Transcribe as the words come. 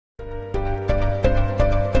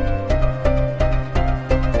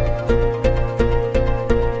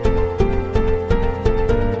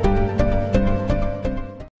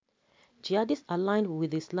Jihadists aligned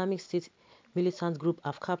with the Islamic State militant group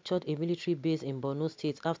have captured a military base in Borno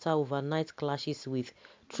State after overnight clashes with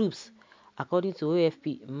troops. According to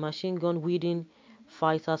AFP, machine gun-wielding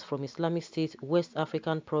fighters from Islamic State West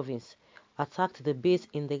African province attacked the base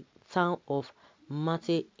in the town of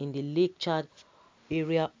Mate in the Lake Chad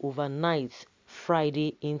area overnight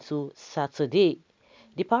Friday into Saturday.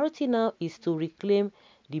 The priority now is to reclaim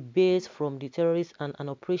the base from the terrorists, and an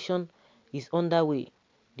operation is underway.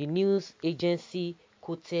 The news agency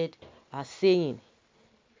quoted as saying,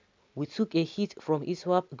 "We took a hit from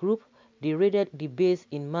ISWAP group. They raided the base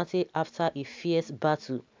in Mate after a fierce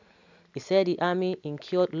battle." He said the army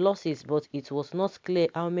incurred losses, but it was not clear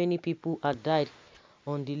how many people had died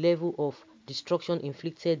on the level of destruction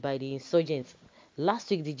inflicted by the insurgents. Last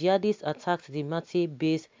week, the jihadists attacked the Mate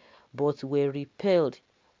base but were repelled,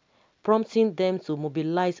 prompting them to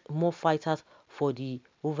mobilize more fighters for the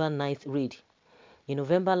overnight raid. In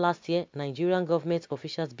November last year, Nigerian government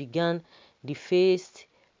officials began the phased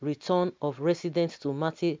return of residents to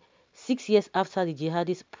Mate 6 years after the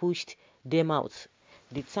jihadists pushed them out.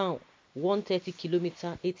 The town, 130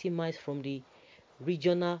 kilometers 80 miles from the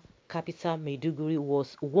regional capital Maiduguri,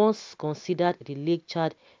 was once considered the Lake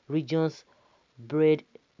Chad region's bread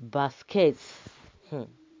basket.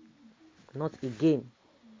 Not again.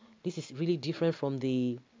 This is really different from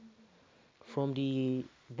the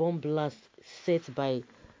bomb blast set by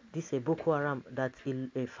this Boko Haram that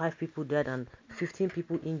 5 people died and 15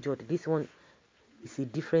 people injured. This one is a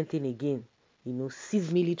different thing again.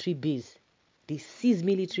 Siez military base. The Siez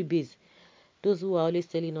military base. Those who are always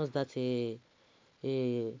telling us that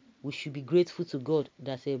we should be grateful to God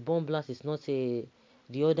that a bomb blast is not the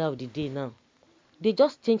order of the day now. They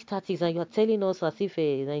just change tactics, and you are telling us as if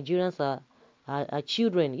Nigerians are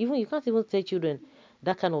children. Even you can't even tell children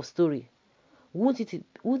that kind of story.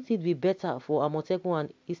 Wouldn't it be better for Amotekun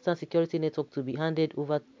and Eastern Security Network to be handed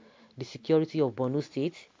over the security of Borno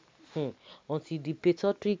State? Until the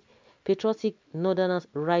patriotic Northerners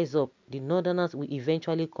rise up, the Northerners will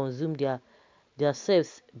eventually consume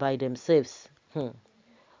themselves by themselves.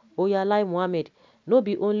 Oyalai Mohammed, no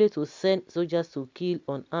be only to send soldiers to kill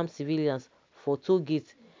unarmed civilians for toll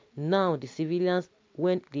gates. Now the civilians,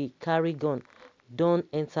 when they carry gun, don't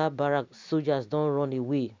enter barrack, soldiers don't run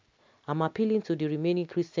away. I'm appealing to the remaining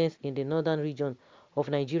Christians in the northern region of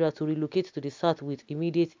Nigeria to relocate to the south with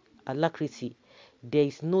immediate alacrity. There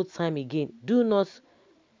is no time again. Do not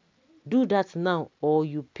do that now, or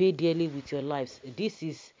you pay dearly with your lives. This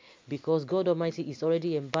is because God Almighty is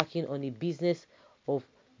already embarking on a business of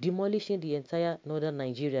demolishing the entire northern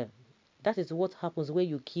Nigeria. That is what happens when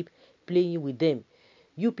you keep playing with them.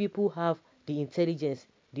 You people have the intelligence,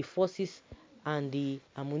 the forces, and the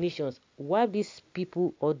ammunitions. Wipe these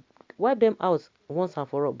people or wipe them out once and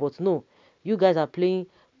for all. But no, you guys are playing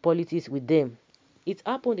politics with them. It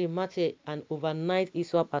happened in Mate, an overnight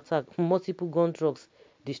ISWAP attack. Multiple gun trucks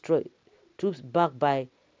destroyed. Troops backed by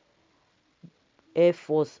Air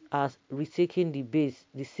Force has retaken the base.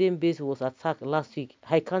 The same base was attacked last week.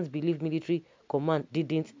 I can't believe military command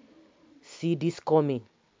didn't see this coming.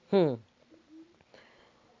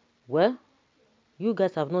 Well, you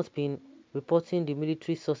guys have not been reporting the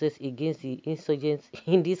military sources against the insurgents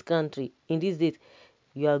in this country. In these days,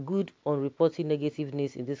 you are good on reporting negative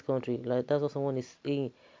news in this country. Like that's what someone is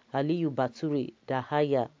saying. Aliyu Baturi,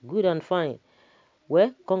 Dahaya, good and fine.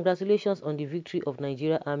 Well, congratulations on the victory of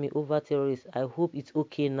Nigeria Army over terrorists. I hope it's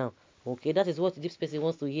okay now. Okay, that is what this person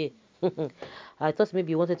wants to hear. I thought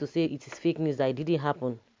maybe you wanted to say it is fake news that it didn't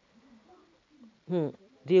happen.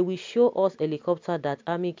 They will show us helicopter that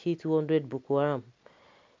Army K200 Boko Haram.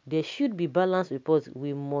 There should be balanced reports.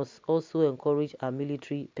 We must also encourage our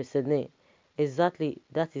military personnel. Exactly,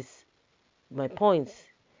 that is my point.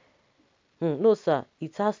 No, sir,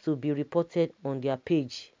 it has to be reported on their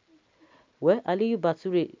page. Well, Aliyu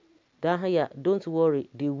Bature, Dahaya, don't worry,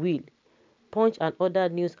 they will. Punch and other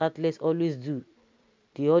news outlets always do.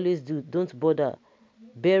 They always do. Don't bother.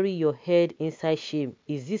 Bury your head inside shame.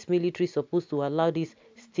 Is this military supposed to allow this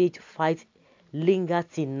stage fight linger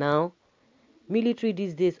till now? Military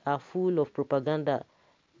these days are full of propaganda.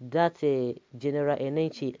 That General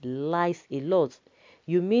Enenche lies a lot.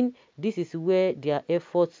 You mean this is where their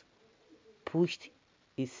efforts pushed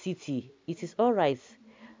a city? It is alright.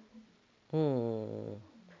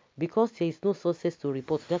 Because there is no success to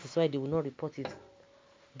report, that is why they will not report it.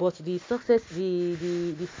 But the success,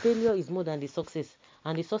 the failure is more than the success.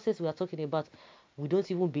 And the success we are talking about, we don't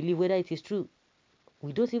even believe whether it is true.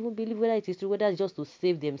 We don't even believe whether it is true, whether it's just to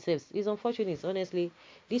save themselves. It's unfortunate, honestly.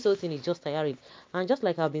 This whole thing is just tiring. And just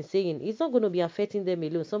like I've been saying, it's not going to be affecting them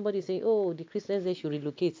alone. Somebody saying, oh, the Christians, they should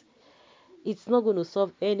relocate. It's not going to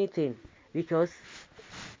solve anything. because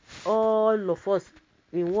all of us,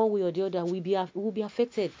 in one way or the other, will be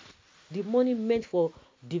affected. The money meant for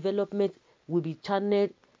development will be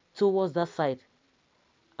channeled towards that side.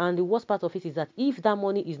 And the worst part of it is that if that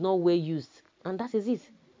money is not well used, and that is it.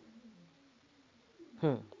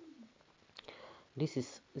 This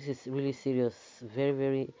is really serious, very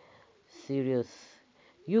very serious.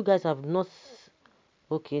 You guys have not.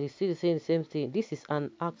 Okay, they still saying the same thing. This is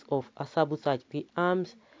an act of sabotage. The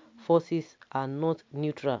armed forces are not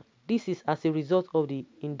neutral. This is as a result of the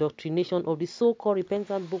indoctrination of the so-called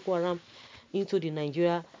repentant Boko Haram into the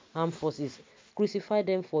Nigeria armed forces. Crucify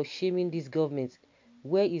them for shaming this government.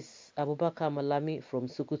 Where is Abubakar Malami from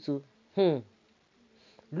Sokoto?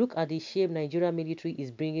 Look at the shame Nigeria military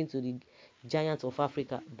is bringing to the giants of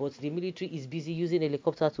Africa. But the military is busy using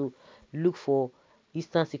helicopter to look for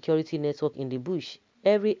Eastern Security Network in the bush.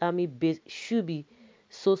 Every army base should be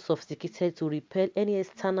so sophisticated to repel any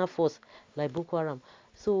external force like Boko Haram.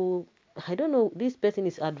 So, I don't know. This person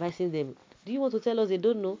is advising them. Do you want to tell us they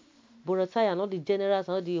don't know? Boratai and all the generals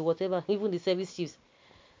and all the whatever, even the service chiefs.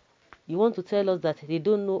 You want to tell us that they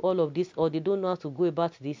don't know all of this or they don't know how to go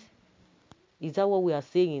about this? Is that what we are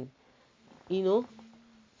saying? You know,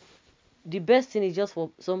 the best thing is just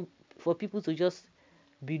for people to just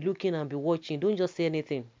be looking and be watching. Don't just say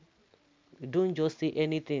anything. Don't just say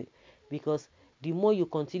anything, because the more you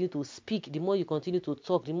continue to speak, the more you continue to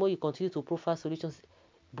talk, the more you continue to profile solutions.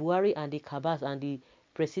 Buhari and the cabals and the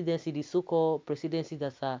presidency, the so-called presidency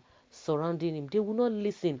that are surrounding him, they will not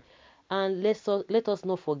listen. And let us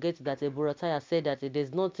not forget that Buratai has said that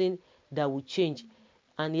there's nothing that will change,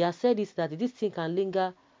 and he has said this, that this thing can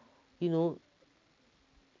linger, you know,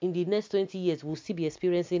 in the next 20 years. We'll still be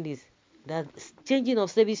experiencing this. That changing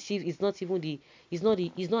of service chief is not even is not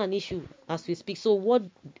an issue as we speak. So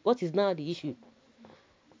what is now the issue?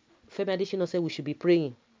 Femi Adesina said we should be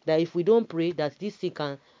praying, that if we don't pray, that this thing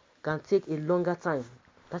can take a longer time.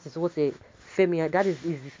 That is what that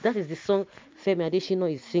is the song Femi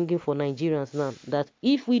Adesina is singing for Nigerians now. That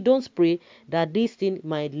if we don't pray, that this thing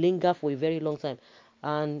might linger for a very long time.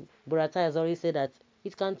 And Buratai has already said that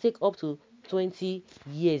it can take up to 20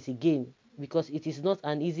 years again, because it is not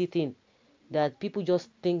an easy thing. That people just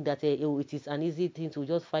think that it is an easy thing to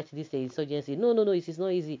just fight this insurgency. No, it is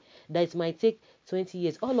not easy. That it might take 20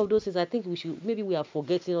 years. All of those things, I think maybe we are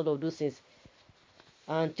forgetting all of those things.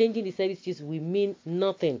 And changing the services will mean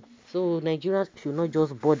nothing. So Nigerians should not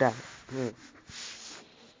just bother.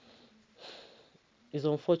 It's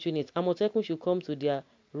unfortunate. Amotekun should come to their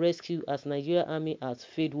rescue, as Nigeria army has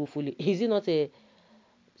failed woefully. Is it not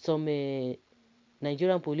some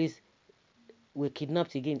Nigerian police were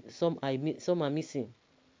kidnapped again? Some are missing.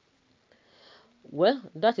 Well,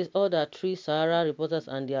 that is all that 3 Sahara reporters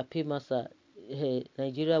and their paymaster,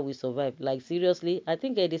 Nigeria will survive. Like, seriously, I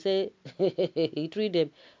think they say he treated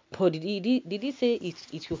them, but did he say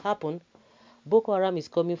it should happen? Boko Haram is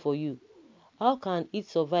coming for you. How can it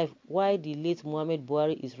survive while the late Muhammad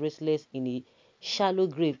Buhari is restless in a shallow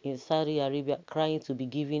grave in Saudi Arabia, crying to be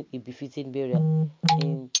given a befitting burial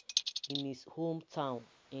in his hometown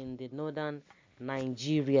in the northern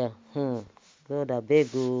Nigeria? God, I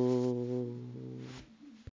beg you.